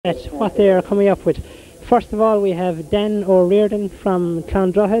at what they are coming up with. First of all, we have Dan O'Riordan from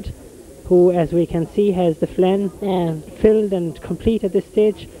Clondrohid, who, as we can see, has the flen filled and complete at this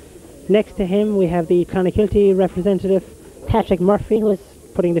stage. Next to him, we have the Clonakilty representative, Patrick Murphy, who is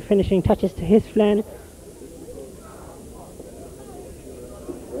putting the finishing touches to his flen.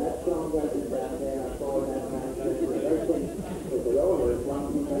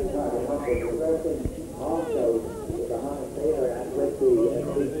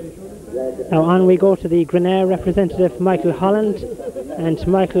 Now on we go to the Grenada representative, Michael Holland, and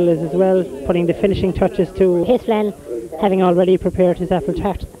Michael is as well putting the finishing touches to his flen, having already prepared his apple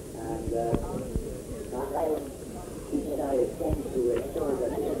tart.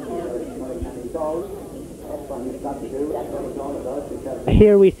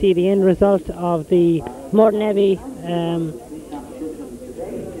 Here we see the end result of the Morton Abbey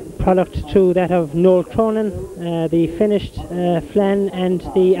product to that of Noel Cronin, the finished flen and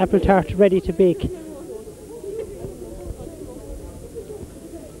the apple tart ready to bake.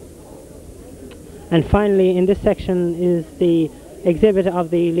 And finally in this section is the exhibit of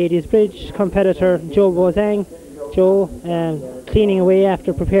the Ladies Bridge competitor Joe Bozang. Joe cleaning away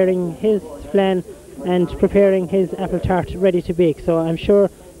after preparing his flen and preparing his apple tart ready to bake. So I'm sure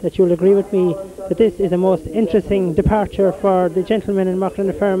that you'll agree with me that this is a most interesting departure for the gentlemen in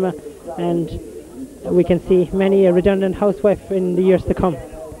Mocklernaferma, and we can see many a redundant housewife in the years to come.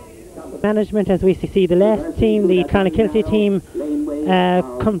 Management, as we see the last team, the Clonakilty team,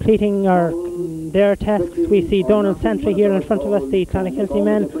 completing their tasks. We see Donald Santry here in front of us, the Clonakilty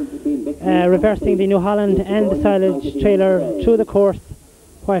man, reversing the New Holland and the silage trailer through the course,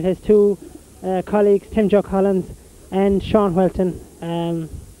 while his two colleagues, Tim Jock Collins and Sean Welton,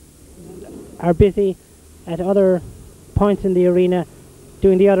 are busy at other points in the arena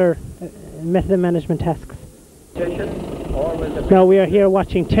doing the other method of management tasks. Now we are here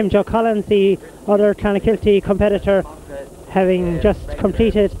watching Tim Jock Collins, the other Clonakilty competitor, having just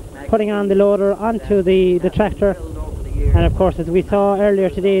completed putting on the loader onto the tractor, and of course, as we saw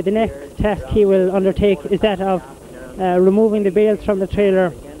earlier today, the next task he will undertake is that of removing the bales from the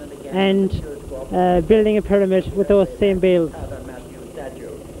trailer and building a pyramid with those same bales.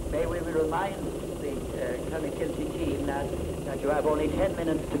 May we remind the Clonakilty team that you have only 10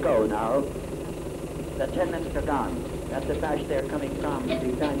 minutes to go now. The 10 minutes are gone. That's the flash they're coming from.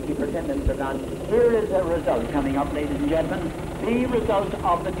 The timekeeper, 10 minutes are gone. Here is a result coming up, ladies and gentlemen. The result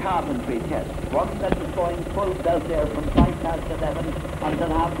of the carpentry test. One that was going full belt there from 11:05 until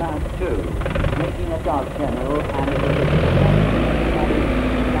 2:30, making a dog kennel, and it was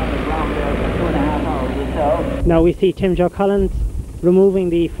around there for 2.5 hours or so. Now we see Tim Jock Collins removing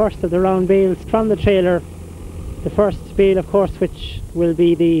the first of the round bales from the trailer. The first bale, of course, which will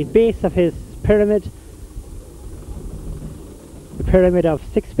be the base of his pyramid. A pyramid of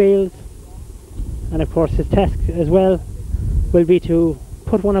 6 bales, and of course his task as well will be to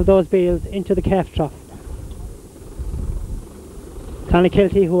put one of those bales into the calf trough.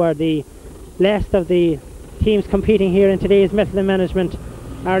 Clonakilty, who are the last of the teams competing here in today's method of management,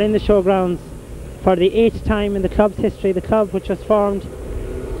 are in the showgrounds for the 8th time in the club's history. The club, which was formed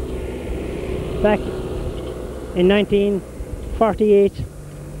back in 1948.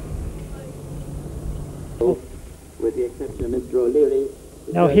 With the exception of Mr. O'Leary.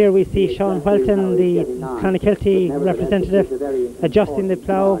 Now here we see Sean Welton, the Clonakilty representative, adjusting the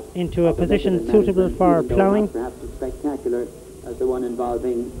plough into a position suitable for ploughing. Perhaps as spectacular as the one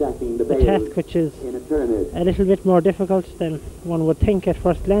involving stacking the The bales task which is in a pyramid. a little bit more difficult than one would think at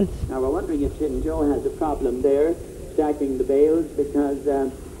first glance. Now we're wondering if Tim Joe has a problem there stacking the bales,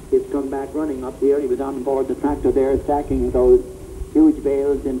 because he's come back running up here. He was on board the tractor there stacking those huge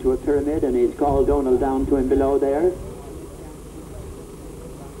bales into a pyramid, and he's called Donald down to him below there.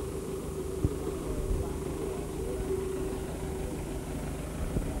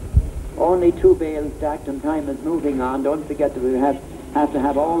 Only 2 bales stacked, and time is moving on. Don't forget that we have to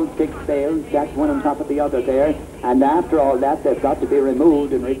have all 6 bales stacked one on top of the other there, and after all that they've got to be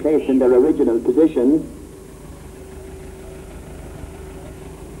removed and replaced in their original position.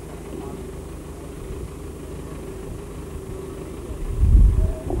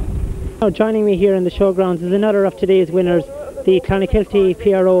 Now joining me here in the showgrounds is another of today's winners, the Clonakilty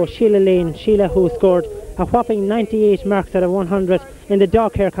PRO Sheila Lane. Sheila, who scored a whopping 98 marks out of 100 in the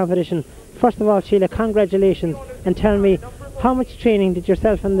dog care competition. First of all, Sheila, congratulations, and tell me, how much training did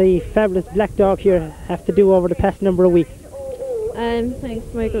yourself and the fabulous black dog here have to do over the past number of weeks?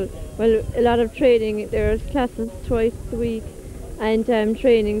 Thanks, Michael. Well, a lot of training. There's classes twice a week, and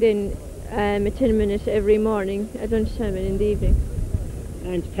training then a 10-minute every morning at lunchtime and in the evening.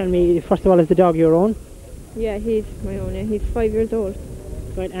 And tell me, first of all, is the dog your own? Yeah, he's my own. Yeah. He's 5 years old.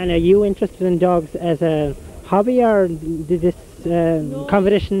 Right, and are you interested in dogs as a hobby, or did this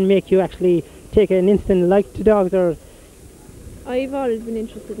competition make you actually take an instant like to dogs? Or I've always been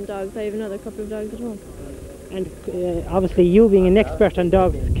interested in dogs. I have another couple of dogs at home. and obviously you being an expert on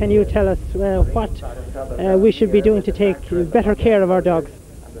dogs, can you tell us what we should be doing to take better care of our dogs?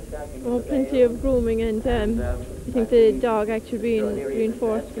 Oh, plenty of grooming, and I think the dog actually being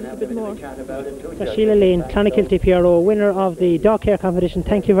reinforced a little bit more. So Sheila Lane, Clonakilty PRO, winner of the dog care competition,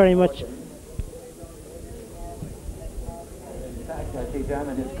 thank you very much.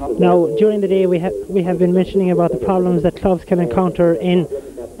 Now, during the day we have been mentioning about the problems that clubs can encounter in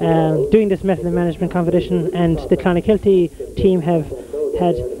doing this method of management competition, and the Clonakilty team have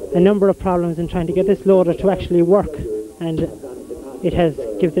had a number of problems in trying to get this loader to actually work, and it has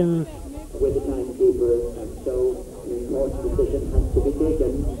given them with the timekeeper, and so an important decision has to be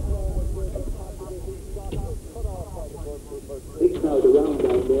taken. Big crowd around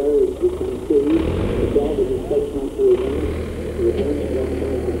down there, as you can see. The dog is in place not to remain. The event one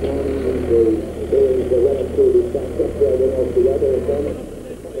time this morning, and the relatively stacked up there, one over the other, and then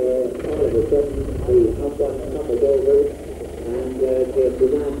all of a sudden the hot one toppled over, and came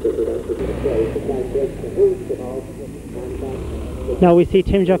disaster for that particular place. The guy breaks the hoof and all, and Now we see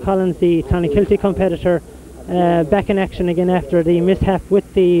Tim Joe Collins, the Clonakilty competitor, back in action again after the mishap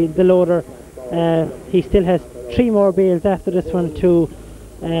with the loader. He still has 3 more bales after this one to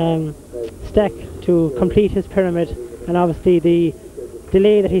stack to complete his pyramid, and obviously the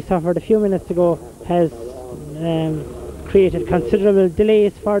delay that he suffered a few minutes ago has created considerable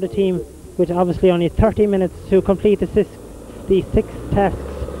delays for the team, with obviously only 30 minutes to complete the 6 tasks.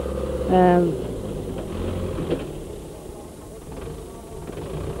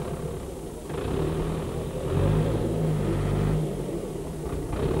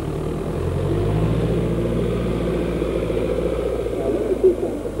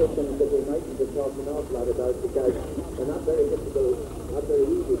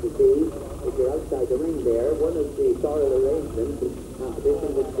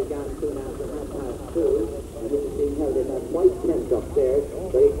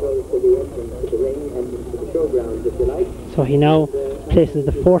 So he now places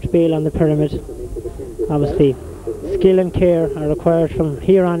the 4th bale on the pyramid. Obviously skill and care are required from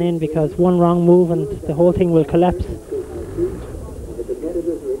here on in, because one wrong move and the whole thing will collapse.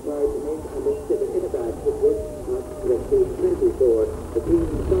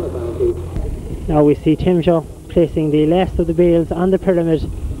 Now we see Tim Joe placing the last of the bales on the pyramid,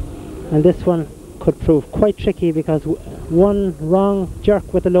 and this one could prove quite tricky, because one wrong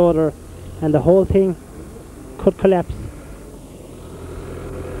jerk with the loader and the whole thing could collapse.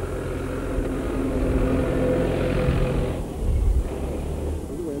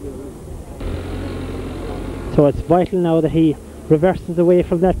 So it's vital now that he reverses away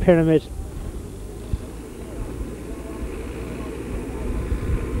from that pyramid.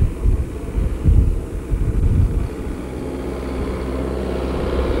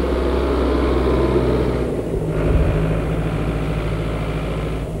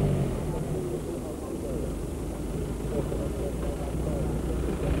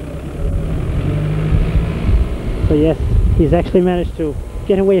 So yes, he's actually managed to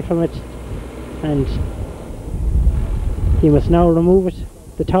get away from it, and he must now remove it,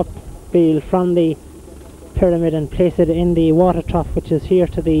 the top bale, from the pyramid and place it in the water trough, which is here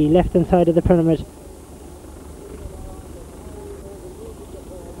to the left hand side of the pyramid.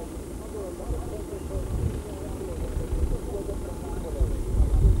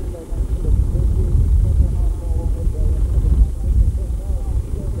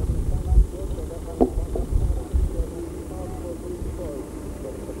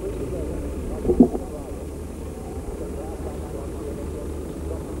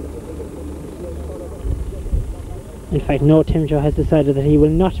 In fact, no, Tim Joe has decided that he will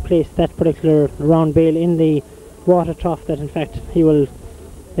not place that particular round bale in the water trough, that in fact he will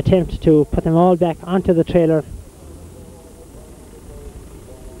attempt to put them all back onto the trailer.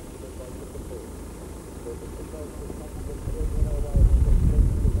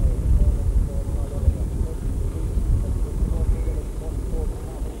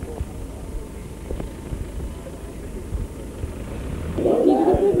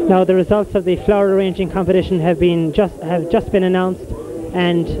 Now the results of the flower arranging competition have just been announced,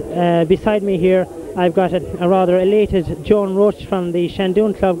 and beside me here I've got a rather elated Joan Roach from the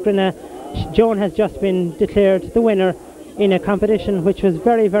Shandoon Club, Grinna. Joan has just been declared the winner in a competition which was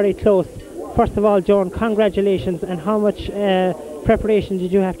very, very close. First of all, Joan, congratulations, and how much preparation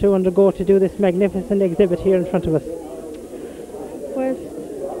did you have to undergo to do this magnificent exhibit here in front of us? Well,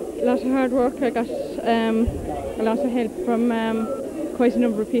 a lot of hard work. I got a lot of help from quite a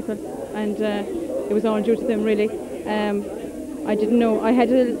number of people, and it was all due to them really. I didn't know, I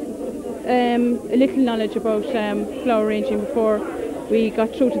had a little knowledge about flower arranging before we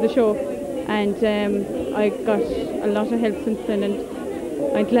got through to the show, and I got a lot of help since then,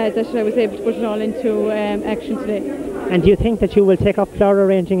 and I'm glad that I was able to put it all into action today. And do you think that you will take up flower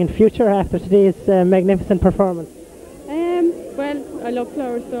arranging in future after today's magnificent performance? Well, I love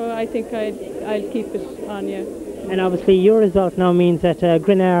flowers, so I think I'll keep it on, yeah. And obviously your result now means that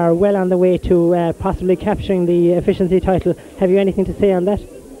Grinna are well on the way to possibly capturing the efficiency title. Have you anything to say on that?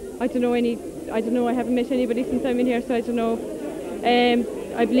 I don't know, I haven't met anybody since I'm in here, so I don't know.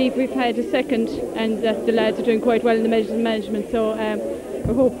 I believe we've had a second, and that the lads are doing quite well in the management, so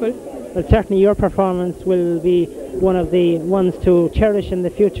we're hopeful. Well, certainly your performance will be one of the ones to cherish in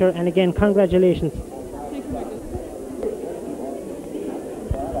the future, and again, congratulations. Thank you, Michael.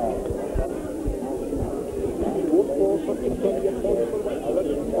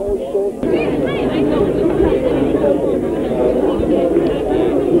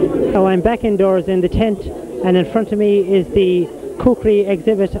 Now I'm back indoors in the tent, and in front of me is the cookery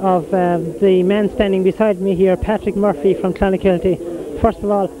exhibit of the man standing beside me here, Patrick Murphy from Clonakilty. First of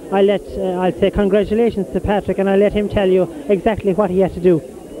all, I'll say congratulations to Patrick, and I'll let him tell you exactly what he had to do.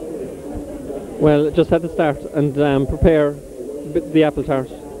 Well, just had to start and prepare the apple tart,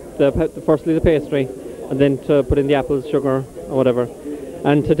 firstly the pastry, and then to put in the apples, sugar or whatever,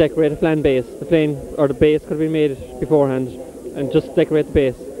 and to decorate a flan base. The base could have been made beforehand, and just decorate the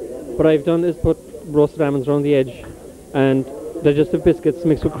base. What I've done is put roasted almonds around the edge, and digestive biscuits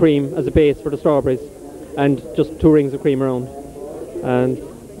mixed with cream as a base for the strawberries, and just 2 rings of cream around, and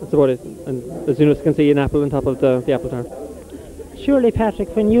that's about it. And as you can see, an apple on top of the apple tart. Surely,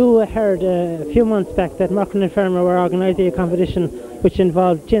 Patrick, when you heard a few months back that Muckle and Fermer were organising a competition which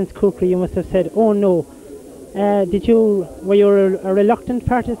involved gents cookery, you must have said, "Oh no!" Were you a reluctant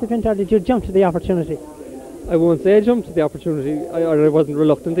participant, or did you jump to the opportunity? I won't say I jumped to the opportunity, or I wasn't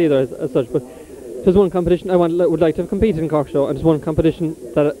reluctant either as such, but it was one competition I would like to have competed in Cork Show, and it's one competition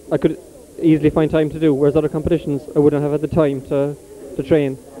that I could easily find time to do, whereas other competitions I wouldn't have had the time to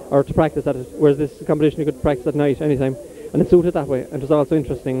train or to practice at it, whereas this competition you could practice at night anytime, and it suited that way, and it was also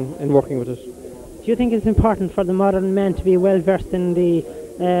interesting in working with it. Do you think it's important for the modern man to be well versed in the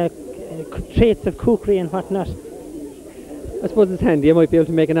traits of cookery and whatnot? I suppose it's handy. I might be able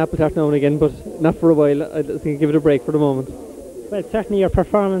to make an apple tart now and again, but not for a while. I think give it a break for the moment. Well, certainly your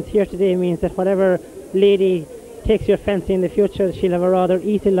performance here today means that whatever lady takes your fancy in the future, she'll have a rather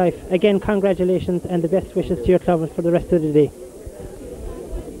easy life. Again, congratulations and the best wishes to your club for the rest of the day.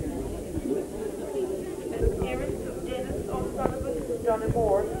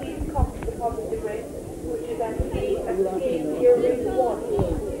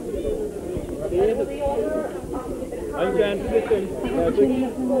 I'm going to listen.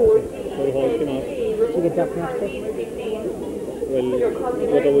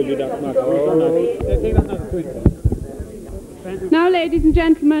 Now, ladies and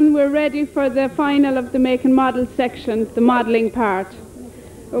gentlemen, we're ready for the final of the make and model section, the modelling part.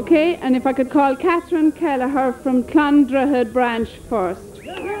 Okay, and if I could call Catherine Kelleher from Clondrahood branch first.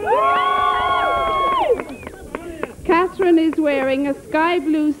 Catherine is wearing a sky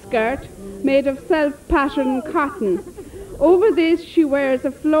blue skirt made of self-patterned cotton. Over this she wears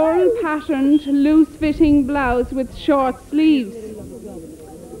a floral patterned loose-fitting blouse with short sleeves.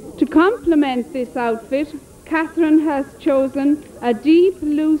 To complement this outfit, Catherine has chosen a deep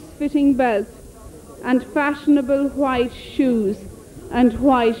loose-fitting belt and fashionable white shoes and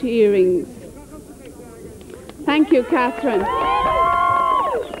white earrings. Thank you, Catherine.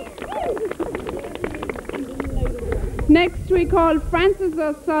 Next we call Frances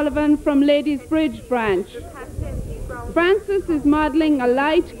O'Sullivan from Ladies Bridge branch. Frances is modelling a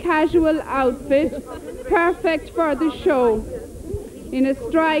light casual outfit perfect for the show in a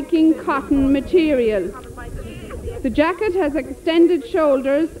striking cotton material. The jacket has extended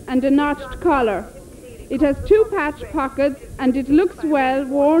shoulders and a notched collar. It has 2 patch pockets and it looks well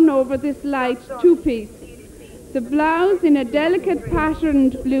worn over this light two-piece. The blouse in a delicate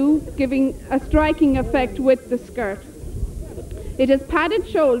patterned blue, giving a striking effect with the skirt. It has padded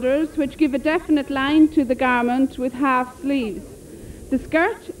shoulders which give a definite line to the garment with half sleeves. The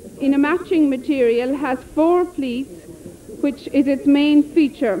skirt in a matching material has 4 pleats, which is its main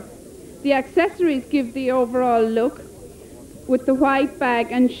feature. The accessories give the overall look with the white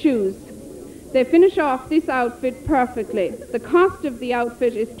bag and shoes. They finish off this outfit perfectly. The cost of the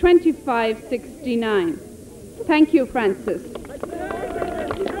outfit is $25.69. Thank you, Frances.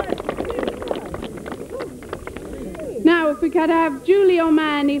 Now, if we could have Julie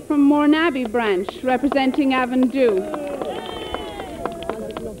O'Mahony from Mournabbey branch representing Avondhu.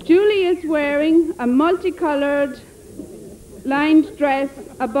 is wearing a multicoloured lined dress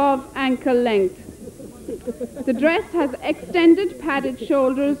above ankle length. The dress has extended padded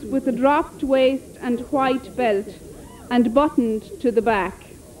shoulders with a dropped waist and white belt and buttoned to the back.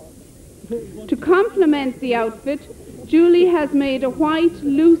 To complement the outfit, Julie has made a white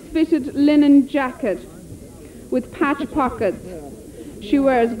loose-fitted linen jacket with patch pockets. She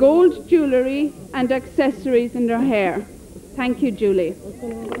wears gold jewellery and accessories in her hair. Thank you, Julie.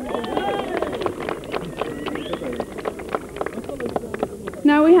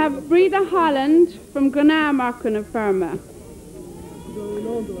 Now we have Breda Holland from Granarmarkin of Ferma.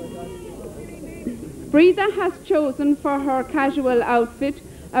 Breda has chosen for her casual outfit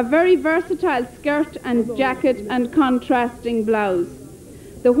a very versatile skirt and jacket and contrasting blouse.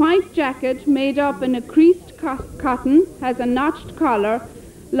 The white jacket, made up in a creased cotton, has a notched collar,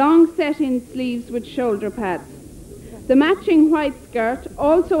 long set-in sleeves with shoulder pads. The matching white skirt,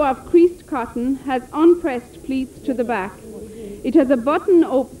 also of creased cotton, has unpressed pleats to the back. It has a button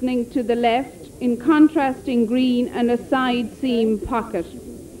opening to the left in contrasting green and a side seam pocket.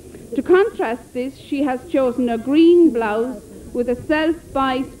 To contrast this, she has chosen a green blouse with a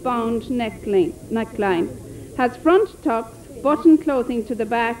self-bice bound neckline. Has front tucks, button clothing to the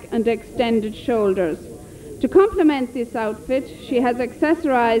back and extended shoulders. To complement this outfit, she has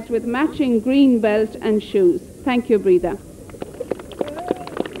accessorised with matching green belt and shoes. Thank you, Breda.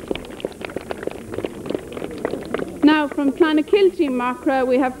 Now from Clonakilty, Macra,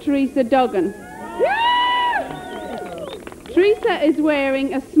 we have Teresa Duggan. Teresa is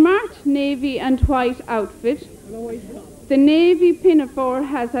wearing a smart navy and white outfit. The navy pinafore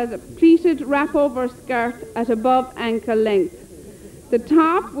has a pleated wrap-over skirt at above ankle length. The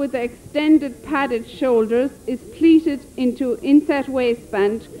top, with the extended padded shoulders, is pleated into inset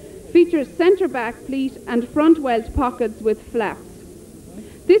waistband, features centre-back pleat and front welt pockets with flaps.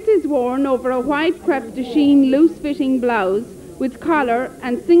 This is worn over a white crepe de chine loose-fitting blouse with collar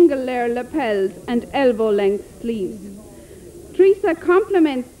and single-layer lapels and elbow-length sleeves. Teresa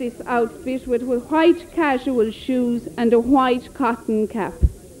complements this outfit with white casual shoes and a white cotton cap.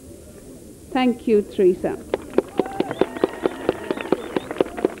 Thank you, Teresa.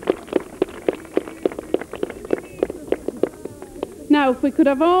 Now, if we could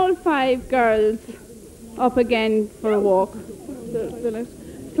have all 5 girls up again for a walk.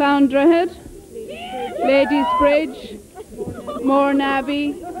 Clowndrahead, Ladies Bridge,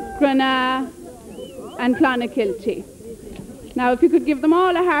 Mournabbey, Granagh and Clonakilty. Now, if you could give them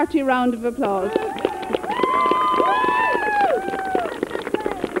all a hearty round of applause.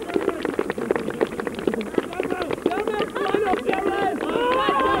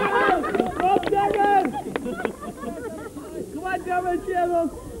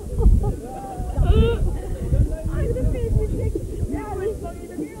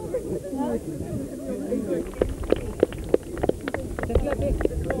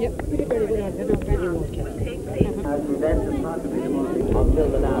 Until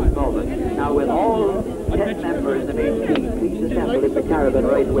the last moment. Now, with all 10 members of each team, please assemble in the caravan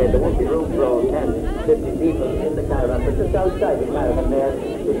right away. There won't be room for all 10, 50 people in the caravan, but just outside the caravan there,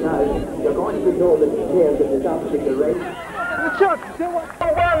 because you're going to be told the details of this obstacle race.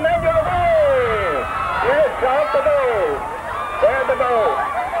 One, then you're away! Yes, count the bow. There's the bow.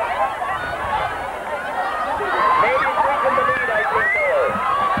 Maybe Creek in the lead, I think so.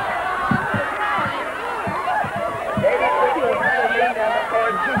 Maybe Creek in the lead, and of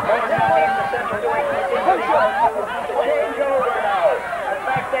course, Mournabbey in the centre doing change over now. And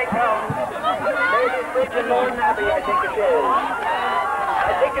back they come. Maybe Creek and Mournabbey, I think it is.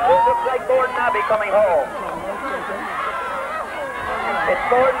 I think it will look like Mournabbey coming home. It's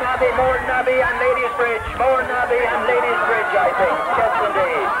Mournabbey and Ladies Bridge. Mournabbey and Ladies Bridge, I think. Yes,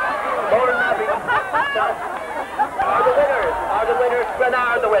 indeed. Mournabbey are the winners.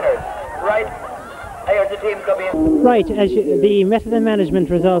 Granagh are the winners. Right. Here's the team coming in. Right, the method and management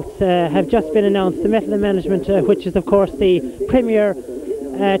results have just been announced. The method and management, which is of course the premier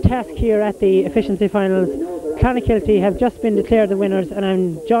task here at the efficiency finals. Clonakilty have just been declared the winners, and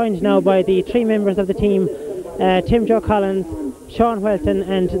I'm joined now by the 3 members of the team, Tim Joe Collins, Sean Welton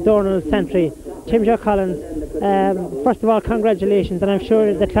and Donald Santry. Tim Joe Collins, first of all, congratulations, and I'm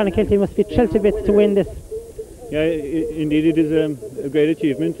sure that Clonakilty must be thrilled to bits to win this. Yeah, indeed it is a great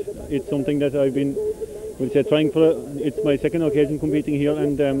achievement. It's something that I've been trying for. It's my second occasion competing here,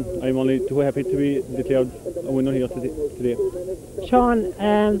 and I'm only too happy to be declared a winner here today. Sean,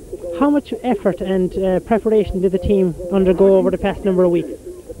 how much effort and preparation did the team undergo over the past number of weeks?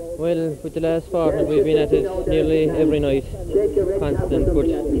 Well, with the last fortnight we've been at it nearly every night, constant, but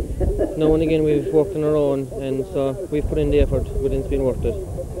now and again we've worked on our own, and so we've put in the effort, but it's been worth it.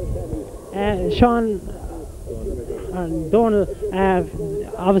 Sean Donald,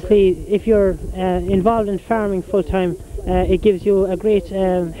 obviously if you're involved in farming full time, it gives you a great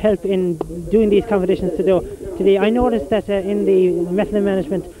help in doing these competitions today. I noticed that in the method of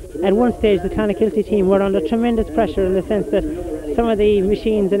management, at one stage the Clonakilty team were under tremendous pressure in the sense that some of the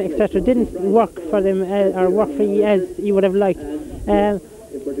machines and etc. didn't work for them or work for you as you would have liked.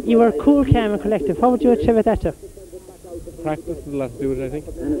 You were cool, calm and collective. What would you attribute that to? Practice has a lot to do with it, I think.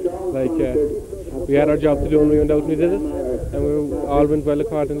 Like, we had our job to do and we went out and we did it, and we all went well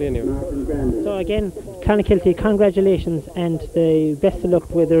accordingly anyway. So again, Clonakilty, congratulations and the best of luck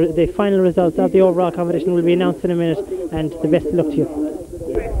with the final results of the overall competition will be announced in a minute, and the best of luck to you.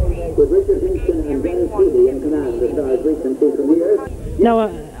 Now,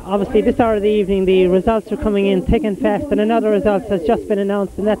 obviously this hour of the evening the results are coming in thick and fast, and another result has just been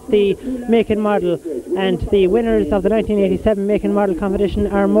announced, and that's the make and model, and the winners of the 1987 make and model competition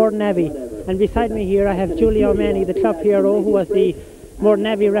are Morden Abbey, and beside me here I have Julie O'Mahony, the club PRO, who was the Morden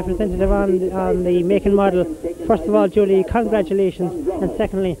Abbey representative on the make and model. First of all, Julie, congratulations, and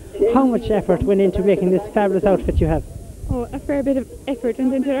secondly, how much effort went into making this fabulous outfit you have? Oh, a fair bit of effort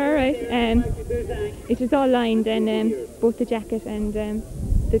went into it, alright. It was all lined, and both the jacket and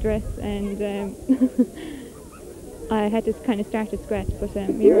the dress, and I had to kind of start at scratch, but I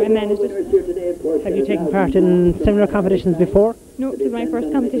managed it. Have you taken part in similar competitions before? No, this is my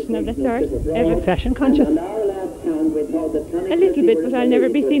first competition of that sort ever. Are you fashion conscious? A little bit, but I'll never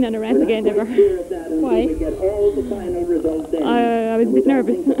be seen on a ramp again, ever. Why? I was a bit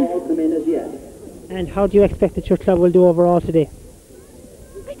nervous. And how do you expect that your club will do overall today?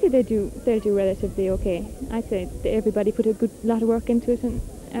 I say they'll do relatively okay. I'd say everybody put a good lot of work into it, and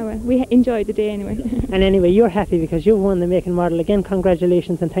we enjoyed the day anyway. And anyway, you're happy because you've won the make and model. Again,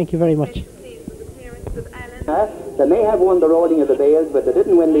 congratulations and thank you very much. They may have won the rolling of the bales, but they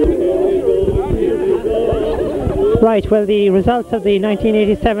didn't win the... Right, well, the results of the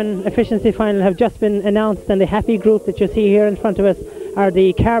 1987 efficiency final have just been announced, and the happy group that you see here in front of us are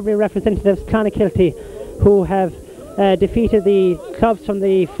the Carbery representatives, Clonakilty, who have defeated the clubs from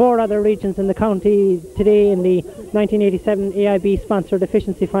the 4 other regions in the county today in the 1987 AIB sponsored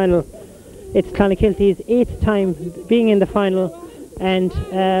efficiency final. It's Clonakilty's 8th time being in the final, and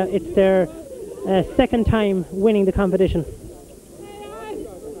it's their 2nd time winning the competition.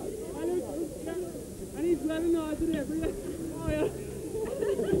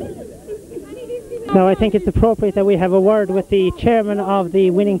 Now I think it's appropriate that we have a word with the chairman of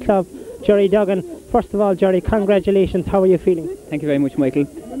the winning club, Jerry Duggan. First of all, Jerry, congratulations. How are you feeling? Thank you very much, Michael.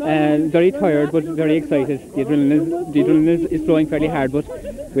 Very tired, but very excited. The adrenaline is flowing fairly hard, but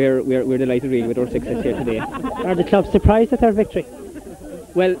we're delighted really with our success here today. Are the club surprised at their victory?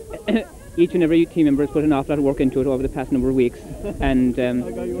 Well, each and every team member has put an awful lot of work into it over the past number of weeks, and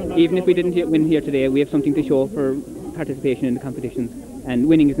even if we didn't win here today, we have something to show for participation in the competitions. And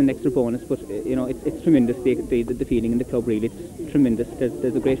winning is an extra bonus, but you know it's tremendous. The feeling in the club really, it's tremendous.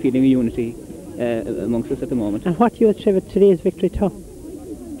 There's a great feeling of unity amongst us at the moment. And what do you attribute today's victory to?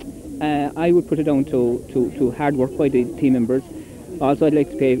 I would put it down to hard work by the team members. Also, I'd like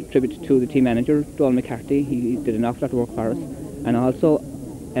to pay tribute to the team manager, Donald McCarthy. He did an awful lot of work for us, and also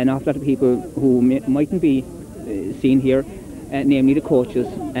an awful lot of people who mightn't be seen here, namely the coaches.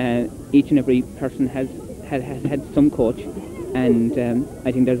 Each and every person has had some coach. And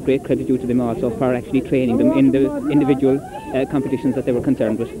I think there's great credit due to them also for actually training them in the individual competitions that they were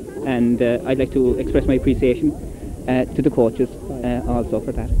concerned with. And I'd like to express my appreciation to the coaches also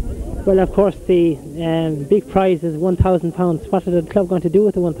for that. Well, of course, the big prize is £1,000. What is the club going to do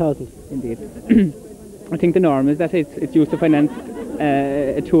with the 1,000? Indeed. I think the norm is that it's used to finance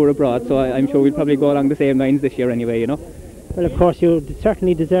a tour abroad, so I'm sure we'll probably go along the same lines this year anyway, you know. Well, of course, you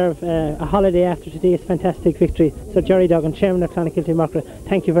certainly deserve a holiday after today's fantastic victory. So, Jerry Duggan, Chairman of Clonakilty Market,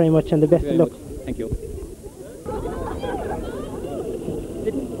 thank you very much and the best of luck. Thank you.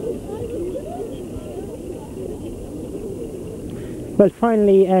 Well,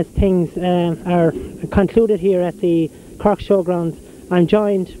 finally, as things are concluded here at the Cork Showgrounds, I'm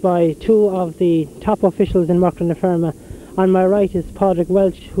joined by 2 of the top officials in Mockra-na-Ferma. On my right is Padraig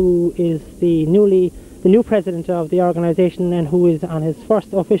Welch, who is the new president of the organisation and who is on his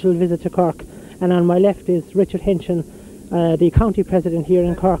first official visit to Cork. And on my left is Richard Hinchion, the county president here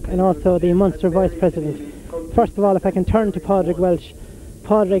in Cork, and also the Munster vice president. First of all, if I can turn to Padraig Welch.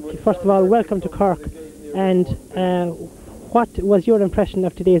 Padraig, first of all, welcome to Cork. And what was your impression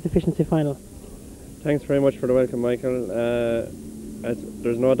of today's efficiency final? Thanks very much for the welcome, Michael.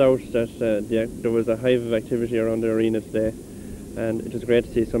 There's no doubt that there was a hive of activity around the arena today, and it was great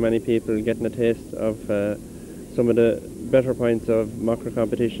to see so many people getting a taste of some of the better points of Macra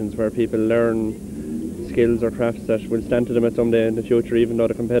competitions, where people learn skills or crafts that will stand to them at some day in the future, even though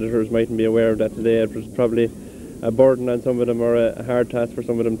the competitors mightn't be aware of that today. It was probably a burden on some of them, or a hard task for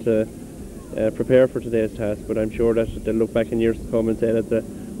some of them to prepare for today's task, but I'm sure that they'll look back in years to come and say that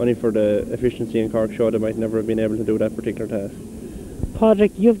only for the efficiency in Cork show they might never have been able to do that particular task.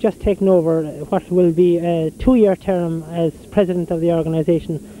 Padraig, you've just taken over what will be a 2-year term as president of the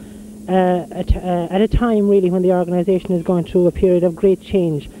organisation, at a time really when the organisation is going through a period of great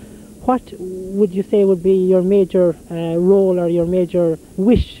change. What would you say would be your major role or your major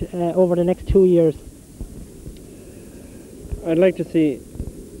wish over the next 2 years? I'd like to see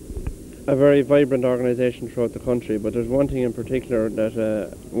a very vibrant organisation throughout the country, but there's one thing in particular,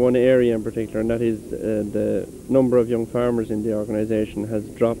 that one area in particular, and that is the number of young farmers in the organisation has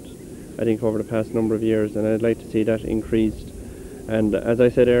dropped, I think, over the past number of years, and I'd like to see that increased. And as I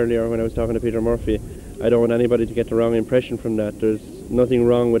said earlier when I was talking to Peter Murphy, I don't want anybody to get the wrong impression from that. There's nothing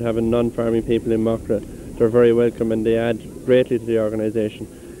wrong with having non-farming people in Macra. They're very welcome and they add greatly to the organisation.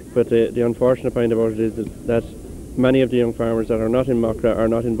 But the unfortunate point about it is that many of the young farmers that are not in Macra are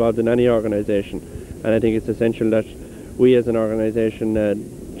not involved in any organisation, and I think it's essential that we as an organisation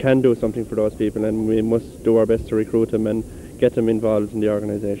can do something for those people, and we must do our best to recruit them and get them involved in the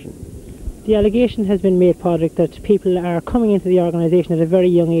organisation. The allegation has been made, Padraig, that people are coming into the organisation at a very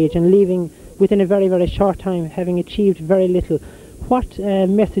young age and leaving within a very, very short time, having achieved very little. What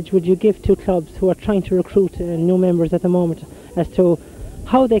message would you give to clubs who are trying to recruit new members at the moment as to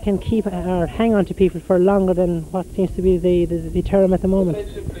how they can keep or hang on to people for longer than what seems to be the term at the moment?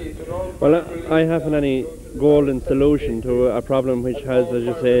 Well, I haven't any golden solution to a problem which has, as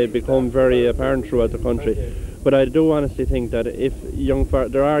you say, become very apparent throughout the country. But I do honestly think that if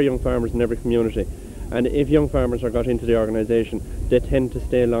there are young farmers in every community, and if young farmers are got into the organisation, they tend to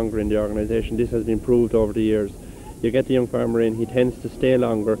stay longer in the organisation. This has been proved over the years. You get the young farmer in, he tends to stay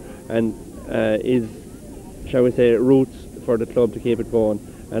longer and is, shall we say, roots for the club to keep it going,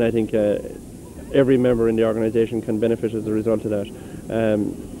 and I think every member in the organisation can benefit as a result of that.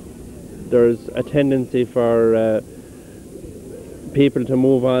 There's a tendency for people to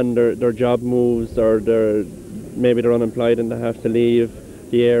move on, their job moves, or maybe they're unemployed and they have to leave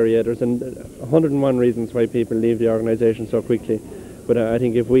the area. There's 101 reasons why people leave the organisation so quickly, but I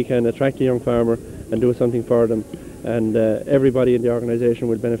think if we can attract a young farmer and do something for them, and everybody in the organisation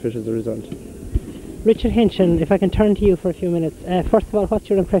will benefit as a result. Richard Hinchion, if I can turn to you for a few minutes. First of all, what's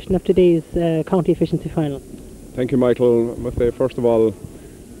your impression of today's county efficiency final? Thank you, Michael. I must say, first of all,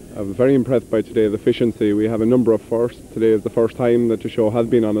 I'm very impressed by today's efficiency. We have a number of firsts. Today is the first time that the show has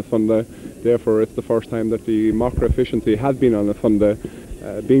been on a Sunday. Therefore, it's the first time that the Macra efficiency has been on a Sunday.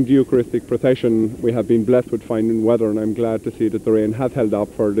 Being the Eucharistic procession, we have been blessed with fine weather, and I'm glad to see that the rain has held up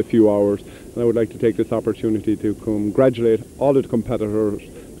for the few hours. And I would like to take this opportunity to congratulate all of the competitors,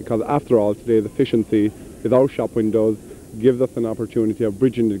 because after all, today's efficiency with our shop windows gives us an opportunity of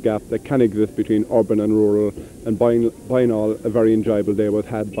bridging the gap that can exist between urban and rural, and by and all, a very enjoyable day was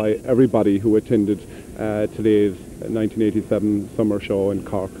had by everybody who attended today's 1987 summer show in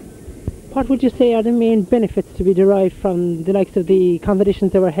Cork. What would you say are the main benefits to be derived from the likes of the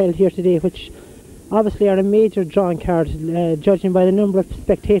competitions that were held here today, which obviously are a major drawing card, judging by the number of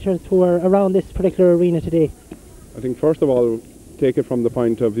spectators who are around this particular arena today? I think first of all, take it from the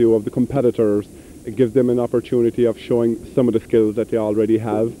point of view of the competitors. It gives them an opportunity of showing some of the skills that they already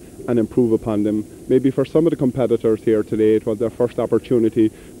have and improve upon them. Maybe for some of the competitors here today, it was their first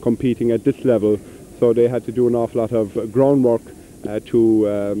opportunity competing at this level, so they had to do an awful lot of groundwork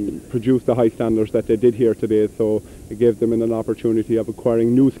to produce the high standards that they did here today. So it gave them an opportunity of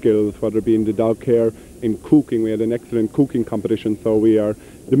acquiring new skills, whether it be in the dog care, in cooking. We had an excellent cooking competition, so we are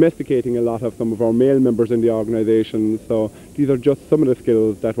domesticating a lot of some of our male members in the organisation. So these are just some of the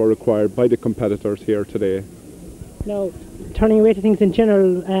skills that were required by the competitors here today. Now, turning away to things in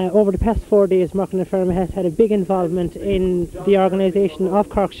general, over the past 4 days, Mark and Ferma has had a big involvement in the organisation of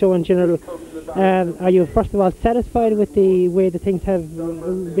Cork Show in general. Are you first of all satisfied with the way that things have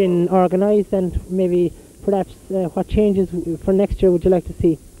been organised, and maybe perhaps what changes for next year would you like to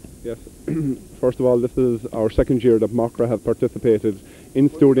see? Yes, first of all, this is our second year that Macra have participated in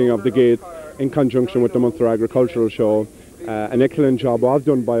stewarding of the gates in conjunction with the Munster Agricultural Show. An excellent job was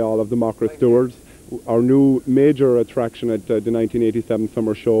done by all of the Macra stewards. Our new major attraction at the 1987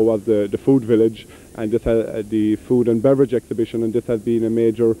 summer show was the food village, and this the food and beverage exhibition, and this has been a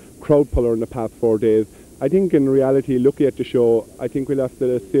major crowd puller in the past 4 days. I think in reality, looking at the show, I think we'll have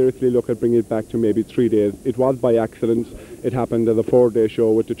to seriously look at bringing it back to maybe 3 days. It was by accident. It happened as a 4-day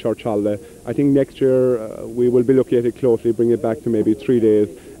show with the church holiday. I think next year we will be looking at it closely, bring it back to maybe 3 days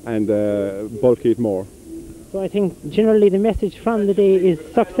and bulk it more. So I think generally the message from the day is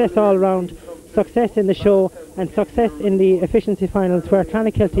success all round, success in the show and success in the efficiency finals where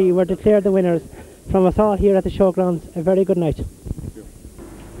Clonakilty were declared the winners. From us all here at the showgrounds, a very good night.